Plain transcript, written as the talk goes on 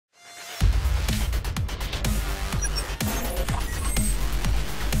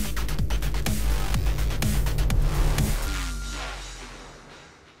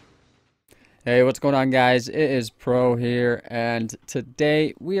Hey, what's going on, guys? It is Pro here, and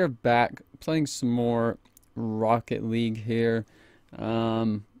today we are back playing some more Rocket League here.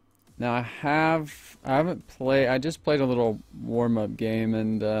 Um, Now I haven't played. I just played a little warm-up game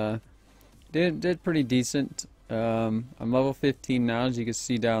and did pretty decent. I'm level 15 now, as you can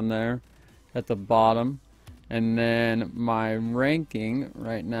see down there at the bottom, and then my ranking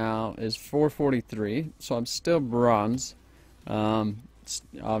right now is 443, so I'm still bronze.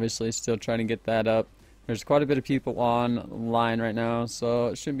 Obviously still trying to get that up. There's quite a bit of people online right now, so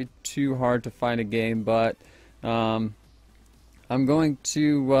it shouldn't be too hard to find a game, but um, I'm going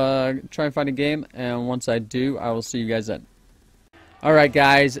to try and find a game, and once I do, I will see you guys then. Alright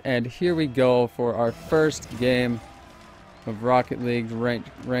guys, and here we go for our first game of Rocket League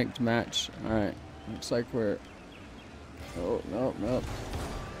ranked match. Alright, looks like we're... Oh, no, no.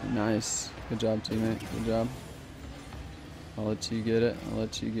 Nice. Good job, teammate. Good job. I'll let you get it. I'll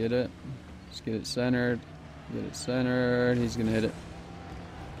let you get it. Just get it centered. Get it centered. He's gonna hit it.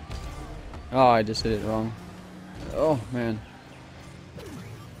 Oh, I just hit it wrong. Oh, man.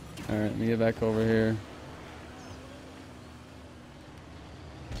 Alright, let me get back over here.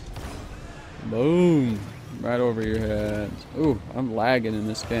 Boom! Right over your head. Ooh, I'm lagging in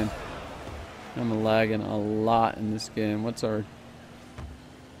this game. I'm lagging a lot in this game. What's our...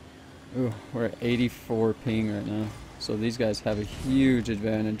 Ooh, we're at 84 ping right now. So these guys have a huge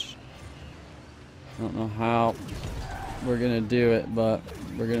advantage. I don't know how we're gonna do it, but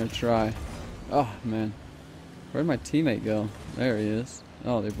we're gonna try. Oh man, where'd my teammate go? There he is.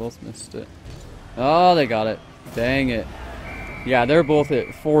 Oh, they both missed it. Oh, they got it. Dang it. Yeah, they're both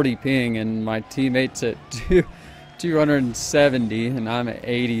at 40 ping, and my teammate's at 270, and I'm at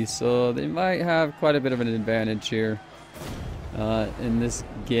 80. So they might have quite a bit of an advantage here in this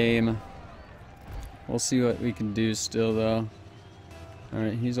game. We'll see what we can do still, though.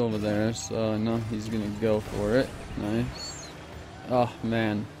 Alright, he's over there, so I know he's gonna go for it. Nice. Oh,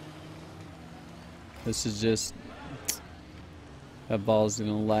 man. This is just... That ball's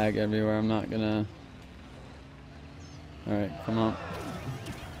gonna lag everywhere. I'm not gonna... Alright, come on.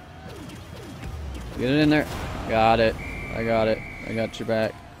 Get it in there. Got it. I got it. I got your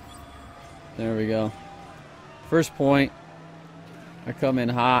back. There we go. First point. I come in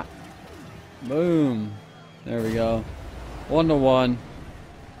hot. Boom. There we go. 1-1.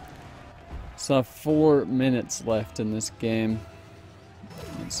 So 4 minutes left in this game.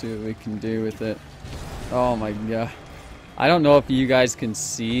 Let's see what we can do with it. Oh my god. I don't know if you guys can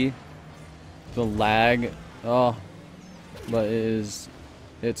see the lag. Oh, but it's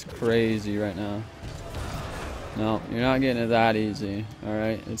crazy right now. No, you're not getting it that easy.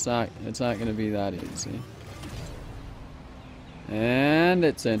 Alright, it's not gonna be that easy. And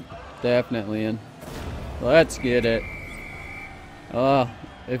it's in. Definitely in. Let's get it. Oh,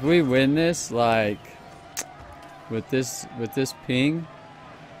 if we win this, like with this ping,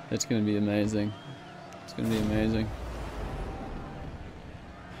 it's gonna be amazing. It's gonna be amazing.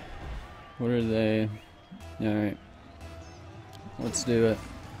 What are they? Alright. Let's do it.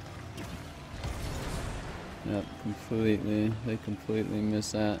 Yep, completely. They completely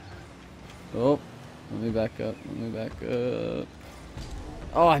miss that. Oh, let me back up. Let me back up.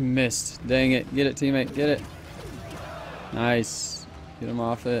 Oh, I missed. Dang it. Get it, teammate. Get it. Nice. Get him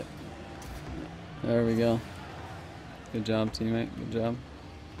off it. There we go. Good job, teammate. Good job.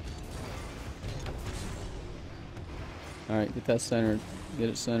 Alright, get that centered. Get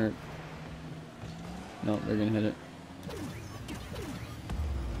it centered. No, they're going to hit it.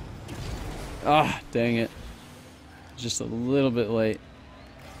 Ah, dang it. Just a little bit late.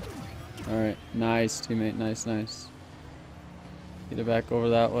 Alright, nice, teammate. Nice, nice. Get it back over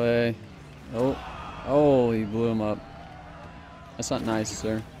that way. Oh. Oh, he blew him up. That's not nice,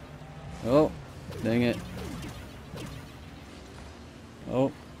 sir. Oh, dang it. Oh,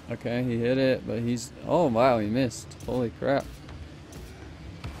 okay, he hit it, but he's... Oh, wow, he missed. Holy crap.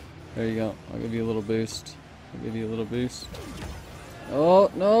 There you go. I'll give you a little boost. I'll give you a little boost. Oh,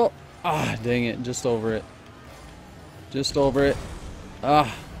 no. Ah, dang it. Just over it. Just over it.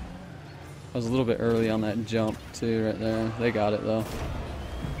 Ah. I was a little bit early on that jump, too, right there. They got it, though.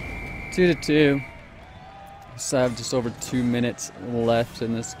 2-2. So I have just over 2 minutes left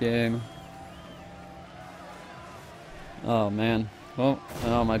in this game. Oh, man. Well,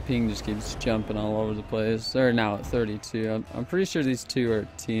 oh, my ping just keeps jumping all over the place. They're now at 32. I'm pretty sure these two are a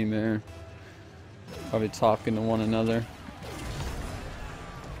team there. Probably talking to one another.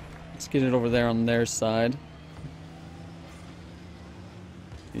 Let's get it over there on their side.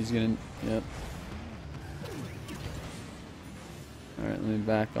 He's gonna... Yep. Alright, let me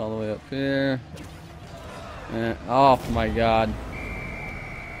back all the way up here. And, oh my god.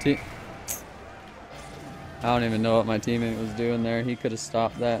 I don't even know what my teammate was doing there. He could have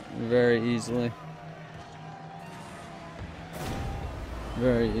stopped that very easily.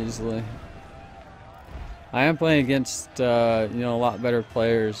 Very easily. I am playing against, you know, a lot better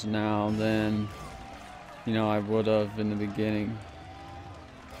players now than, you know, I would have in the beginning.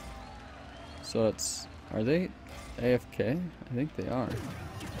 So it's, are they AFK? I think they are.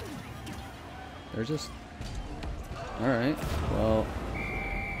 They're just, alright, well,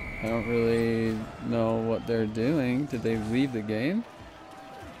 I don't really know what they're doing. Did they leave the game?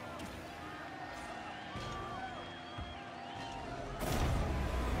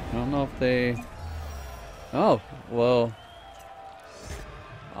 I don't know if they... Oh, well,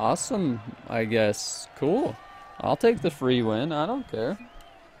 awesome, I guess. Cool. I'll take the free win. I don't care.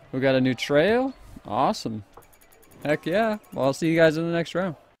 We got a new trail. Awesome. Heck yeah. Well, I'll see you guys in the next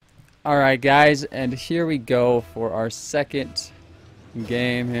round. Alright, guys, and here we go for our second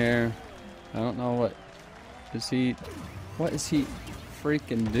game here. I don't know what is he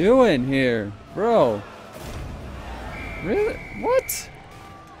freaking doing here, bro? Really? What?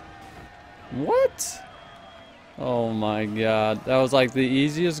 Oh my god, that was like the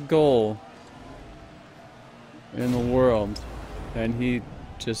easiest goal in the world, and he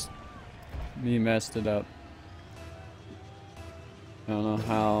messed it up. I don't know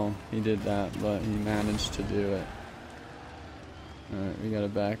how he did that, but he managed to do it. Alright, we gotta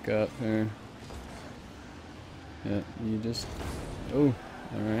back up here. Yeah, you just... Oh,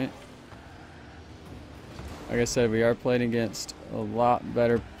 alright. Like I said, we are playing against a lot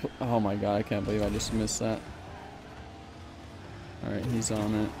better... Oh my god, I can't believe I just missed that. Alright, he's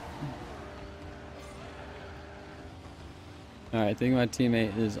on it. Alright, I think my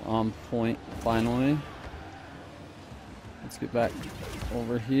teammate is on point, finally. Let's get back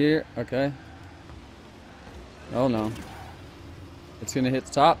over here. Okay. Oh no. It's gonna hit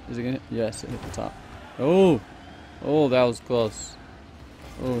the top. Is it gonna hit? Yes, it hit the top. Oh! Oh, that was close.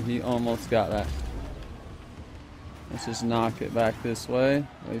 Oh, he almost got that. Let's just knock it back this way.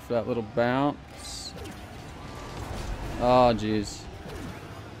 Wait for that little bounce. Oh, jeez.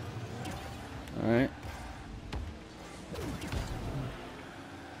 Alright.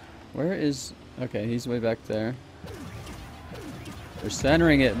 Where is... Okay, he's way back there. They're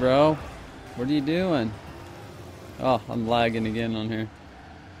centering it, bro. What are you doing? Oh, I'm lagging again on here.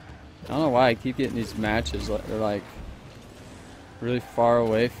 I don't know why I keep getting these matches. They're like really far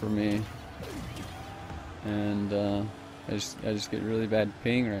away from me, and I just get really bad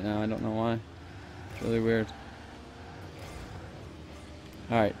ping right now. I don't know why. It's really weird.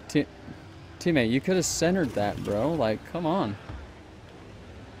 All right, teammate, you could have centered that, bro. Like, come on.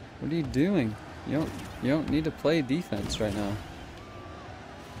 What are you doing? You don't need to play defense right now.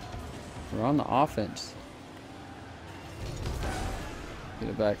 We're on the offense. Get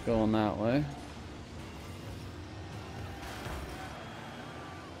it back going that way.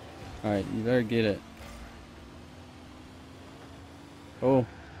 Alright, you better get it. Oh.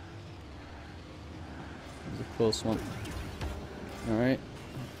 That was a close one. Alright.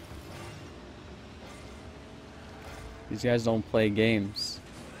 These guys don't play games.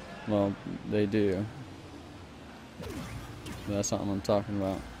 Well, they do. But that's not what I'm talking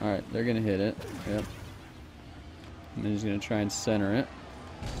about. Alright, they're gonna hit it. Yep. And then he's gonna try and center it.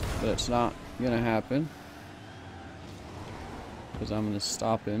 But it's not gonna happen. Because I'm gonna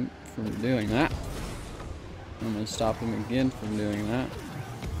stop him from doing that. I'm gonna stop him again from doing that.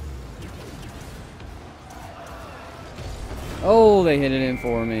 Oh, they hit it in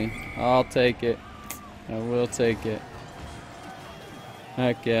for me. I'll take it. I will take it.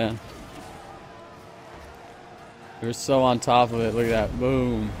 Heck yeah. We're so on top of it. Look at that.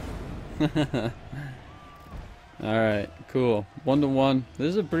 Boom. Alright, cool. 1-1. This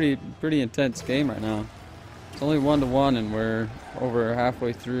is a pretty intense game right now. It's only 1-1 and we're over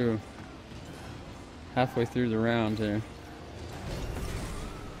halfway through the round here.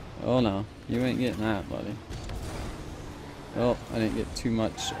 Oh no, you ain't getting that, buddy. Oh, I didn't get too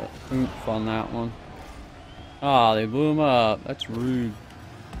much oomph on that one. Ah, they blew him up. That's rude.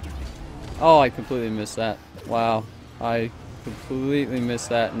 Oh, I completely missed that. Wow. I completely missed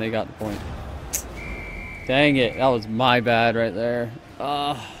that and they got the point. Dang it, that was my bad right there.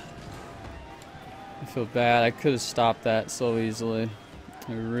 I feel bad. I could have stopped that so easily.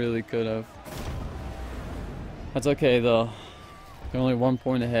 I really could have. That's okay though. They're only 1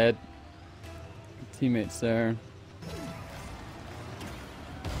 point ahead. Teammates there.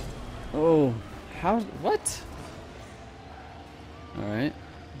 Oh, how? What? Alright.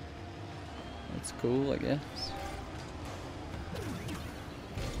 That's cool, I guess.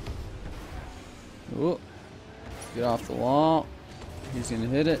 Oh, get off the wall. He's gonna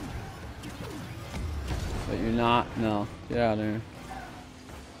hit it. But you're not. No. Get out of here.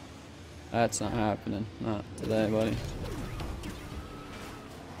 That's not happening. Not today, buddy.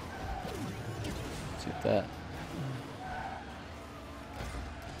 Let's get that.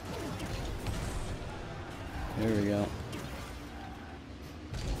 Here we go.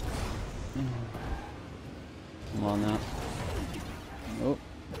 Come on now. Oh.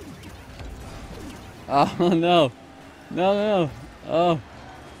 Oh no. No, no. Oh.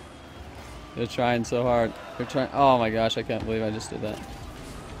 They're trying so hard. They're trying. Oh my gosh, I can't believe I just did that.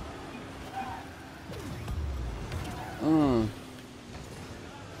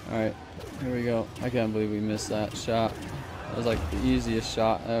 Alright, here we go. I can't believe we missed that shot. That was like the easiest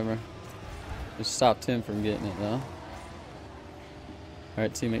shot ever. Just stopped him from getting it though.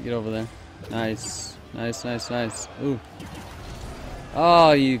 Alright, teammate, get over there. Nice. Nice, nice, nice. Ooh.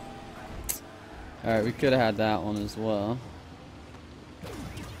 Oh, you. Alright, we could have had that one as well.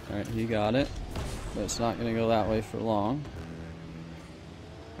 Alright, he got it. But it's not going to go that way for long.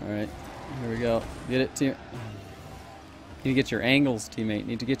 Alright, here we go. Get it, team. Need to get your angles, teammate.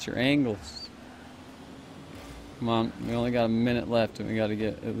 Need to get your angles. Come on, we only got a minute left and we got to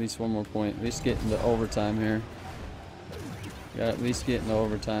get at least one more point. At least get into overtime here. We got to at least get into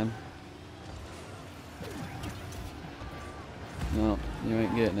overtime. No, you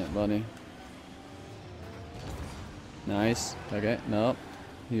ain't getting it, buddy. Nice. Okay, nope.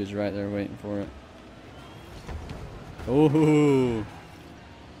 He was right there waiting for it. Ooh.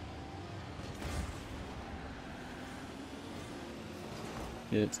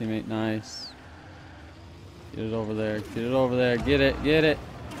 Get it, teammate. Nice. Get it over there. Get it over there. Get it. Get it.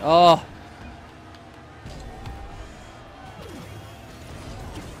 Oh.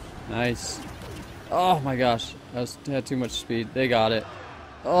 Nice. Oh my gosh. Had too much speed. They got it.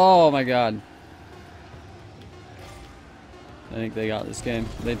 Oh my god. I think they got this game.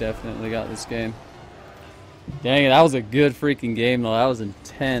 They definitely got this game. Dang it, that was a good freaking game though. That was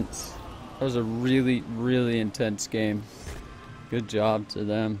intense. That was a really, really intense game. Good job to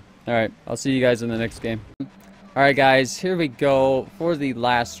them. Alright, I'll see you guys in the next game. Alright guys, here we go for the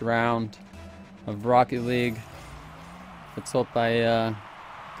last round of Rocket League. Let's hope I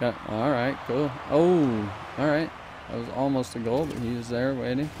got... Alright, cool. Oh, alright. That was almost a goal, but he was there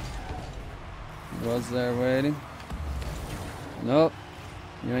waiting. He was there waiting. Nope.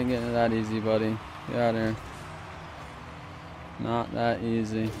 You ain't getting it that easy, buddy. Get out of here. Not that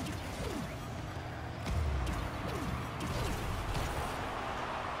easy.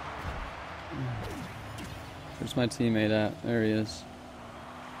 Where's my teammate at? There he is.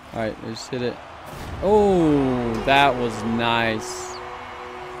 Alright, just hit it. Oh, that was nice.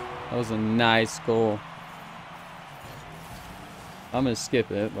 That was a nice goal. I'm gonna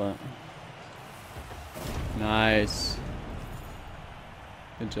skip it, but... Nice.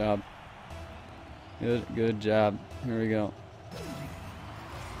 Good job. Good job. Here we go.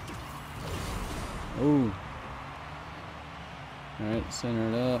 Ooh. Alright, center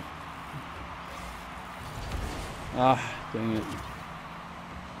it up. Ah, dang it.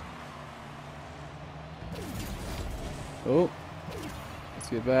 Oh. Let's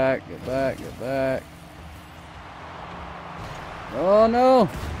get back, get back, get back. Oh no!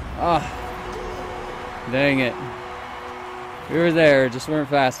 Ah. Dang it. We were there, just weren't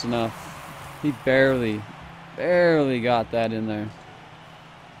fast enough. He barely got that in there.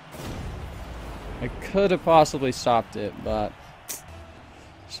 I could have possibly stopped it, but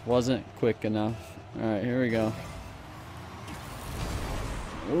just wasn't quick enough. Alright, here we go.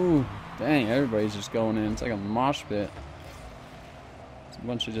 Ooh, dang, everybody's just going in. It's like a mosh pit. It's a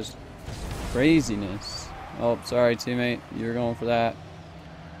bunch of just craziness. Oh, sorry, teammate. You were going for that.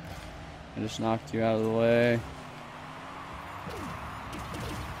 I just knocked you out of the way.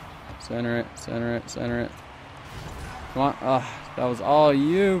 Center it, center it, center it. Come on. Oh, that was all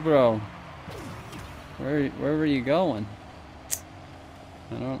you, bro. Where were you going?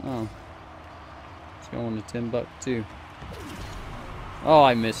 I don't know. It's going to Timbuktu. Oh,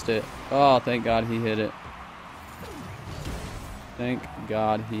 I missed it. Oh, thank God he hit it. Thank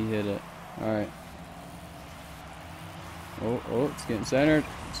God he hit it. Alright. Oh, it's getting centered.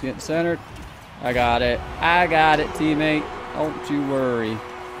 It's getting centered. I got it. I got it, teammate. Don't you worry.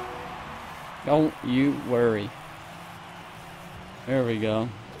 Don't you worry. There we go.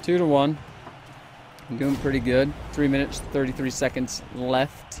 2-1. I'm doing pretty good. 3 minutes, 33 seconds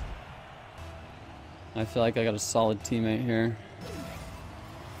left. I feel like I got a solid teammate here.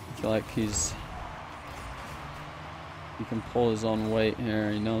 I feel like he can pull his own weight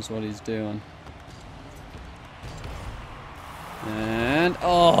here. He knows what he's doing. And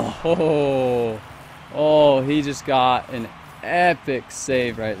oh, he just got an epic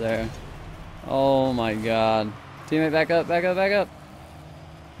save right there. Oh my god. Teammate, back up, back up, back up.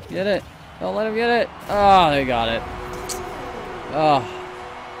 Get it. Don't let him get it. Oh, they got it. Oh.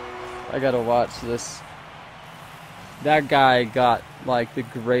 I gotta watch this. That guy got, like, the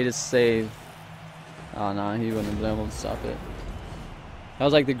greatest save. Oh, no, he wouldn't have been able to stop it. That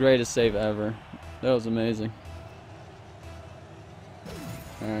was, like, the greatest save ever. That was amazing.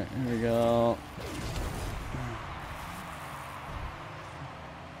 Alright, here we go.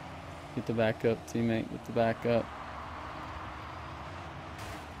 Get the back up, teammate. Get the back up.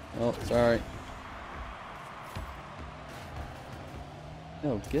 Oh, sorry.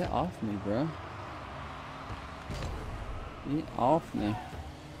 Yo, get off me, bro. Get off me.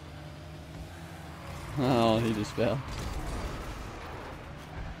 Oh, he just fell.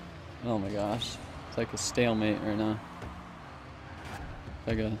 Oh my gosh. It's like a stalemate right now. It's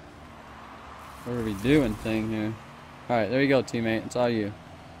like a what are we doing thing here. Alright, there you go, teammate. It's all you.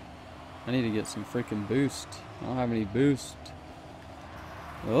 I need to get some freaking boost. I don't have any boost.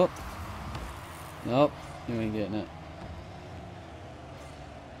 Oh. Nope. You ain't getting it.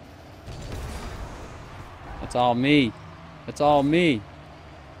 It's all me. It's all me.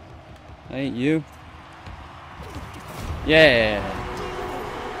 That ain't you. Yeah.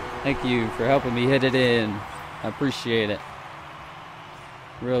 Thank you for helping me hit it in. I appreciate it.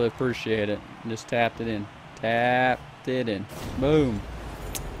 Really appreciate it. Just tapped it in. Tapped it in. Boom.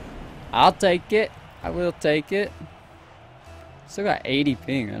 I'll take it. I will take it. Still got 80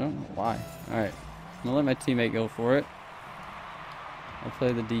 ping. I don't know why. Alright. I'm gonna let my teammate go for it. I'll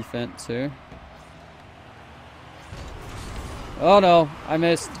play the defense here. Oh no. I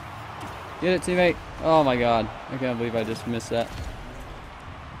missed. Get it, teammate. Oh my god. I can't believe I just missed that.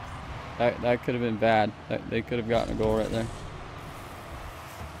 That could have been bad. They could have gotten a goal right there.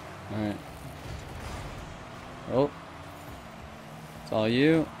 Alright. Oh. It's all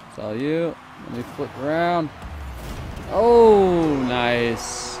you. It's all you. Let me flip around. Oh,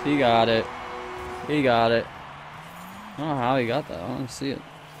 nice. He got it. He got it. I don't know how he got that. I want to see it.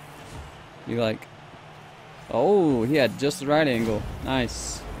 You like... Oh, he had just the right angle.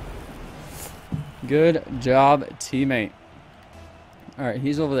 Nice. Good job, teammate. Alright,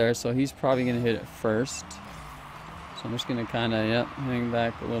 he's over there, so he's probably going to hit it first. So I'm just going to kind of, yep, hang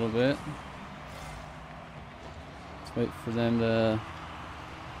back a little bit. Let's wait for them to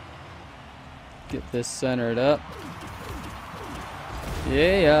get this centered up.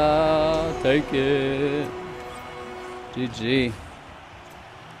 Yeah, take it. GG.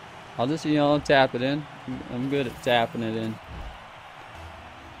 I'll just, you know, tap it in. I'm good at tapping it in.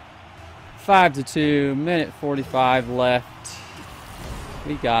 5-2, minute 45 left.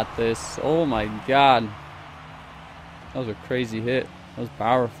 We got this. Oh my god. That was a crazy hit. That was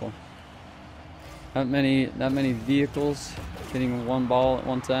powerful. That many vehicles hitting one ball at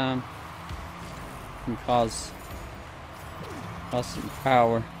one time can cause some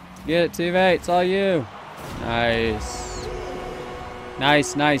power. Get it, teammate. It's all you. Nice.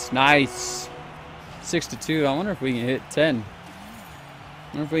 Nice, nice, nice. 6-2. I wonder if we can hit 10.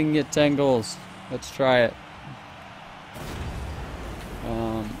 I wonder if we can get 10 goals. Let's try it.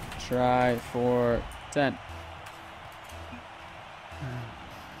 Try for 10.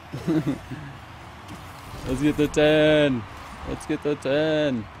 Let's get the 10. Let's get the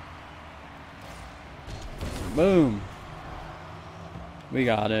 10. Boom. We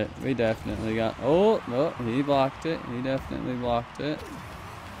got it. We definitely got... Oh, no, he blocked it. He definitely blocked it.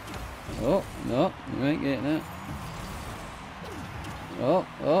 Oh, no, you ain't getting it. Oh,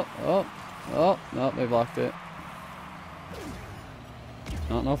 oh, oh, oh, no, they blocked it.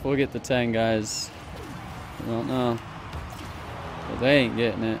 I don't know if we'll get the 10, guys. I don't know. But they ain't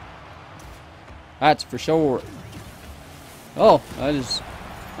getting it. That's for sure. Oh, I just...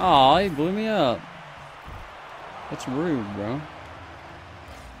 Aw, he blew me up. That's rude, bro. I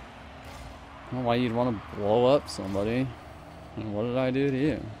don't know why you'd want to blow up somebody. And what did I do to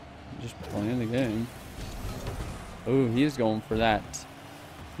you? Just playing the game. Ooh, he's going for that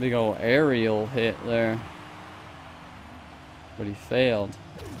big old aerial hit there. But he failed.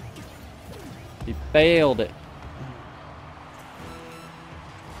 He failed it.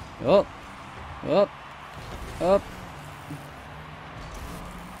 Up. Up. Up.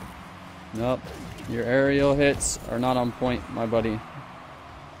 Nope. Your aerial hits are not on point, my buddy.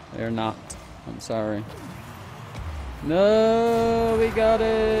 They're not. I'm sorry. No, we got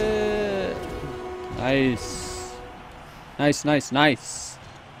it. Nice. Nice, nice, nice.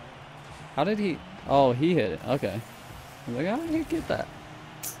 How did he... Oh, he hit it. Okay. I was like, how did he get that?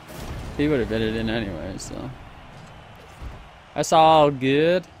 He would have hit it in anyway, so. That's all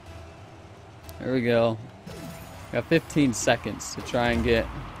good. There we go. Got 15 seconds to try and get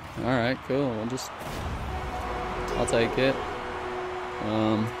Alright, cool. I'll take it.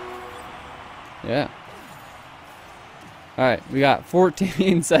 Yeah. Alright, we got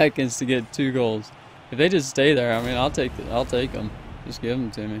 14 seconds to get 2 goals. If they just stay there, I mean, I'll take them. Just give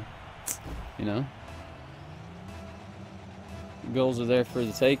them to me. You know? Goals are there for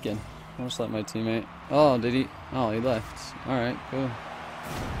the taking. I'll just let my teammate. Oh, did he? Oh, he left. Alright, cool.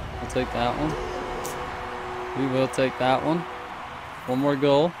 I'll take that one. We will take that one. One more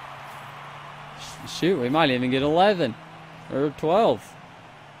goal. Shoot, we might even get 11 or 12.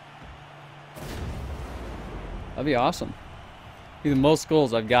 That'd be awesome. Be the most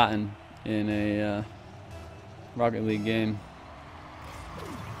goals I've gotten in a Rocket League game.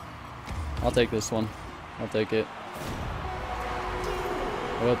 I'll take this one. I'll take it.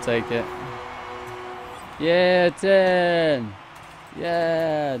 We'll take it. Yeah, 10.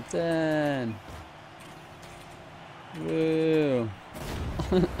 Yeah, 10. Woo.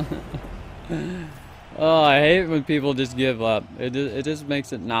 Oh, I hate when people just give up. It just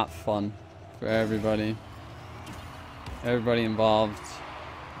makes it not fun for everybody. Everybody involved.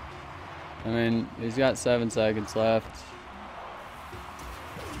 I mean, he's got 7 seconds left.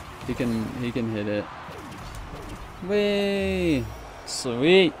 He can hit it. Whee!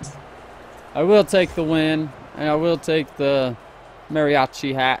 Sweet. I will take the win, and I will take the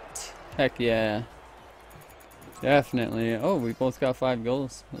mariachi hat. Heck yeah. Definitely. Oh, we both got 5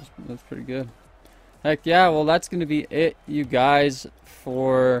 goals. That's pretty good. Heck yeah. Well, that's going to be it, you guys,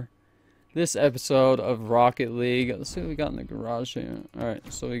 for this episode of Rocket League. Let's see what we got in the garage here.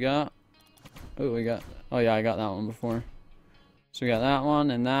 Alright, so we got... Oh, yeah, I got that one before. So we got that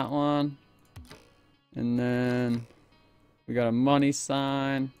one and that one. And then we got a money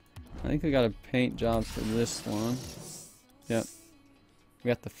sign. I think we got a paint job for this one. Yep. We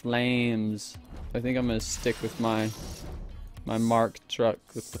got the flames. I think I'm gonna stick with my Mark truck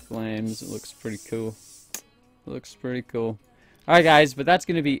with the flames. It looks pretty cool. It looks pretty cool. Alright guys, but that's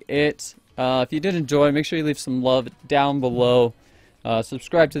gonna be it. If you did enjoy, make sure you leave some love down below.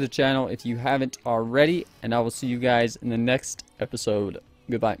 Subscribe to the channel if you haven't already, and I will see you guys in the next episode.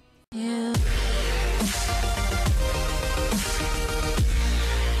 Goodbye. Yeah.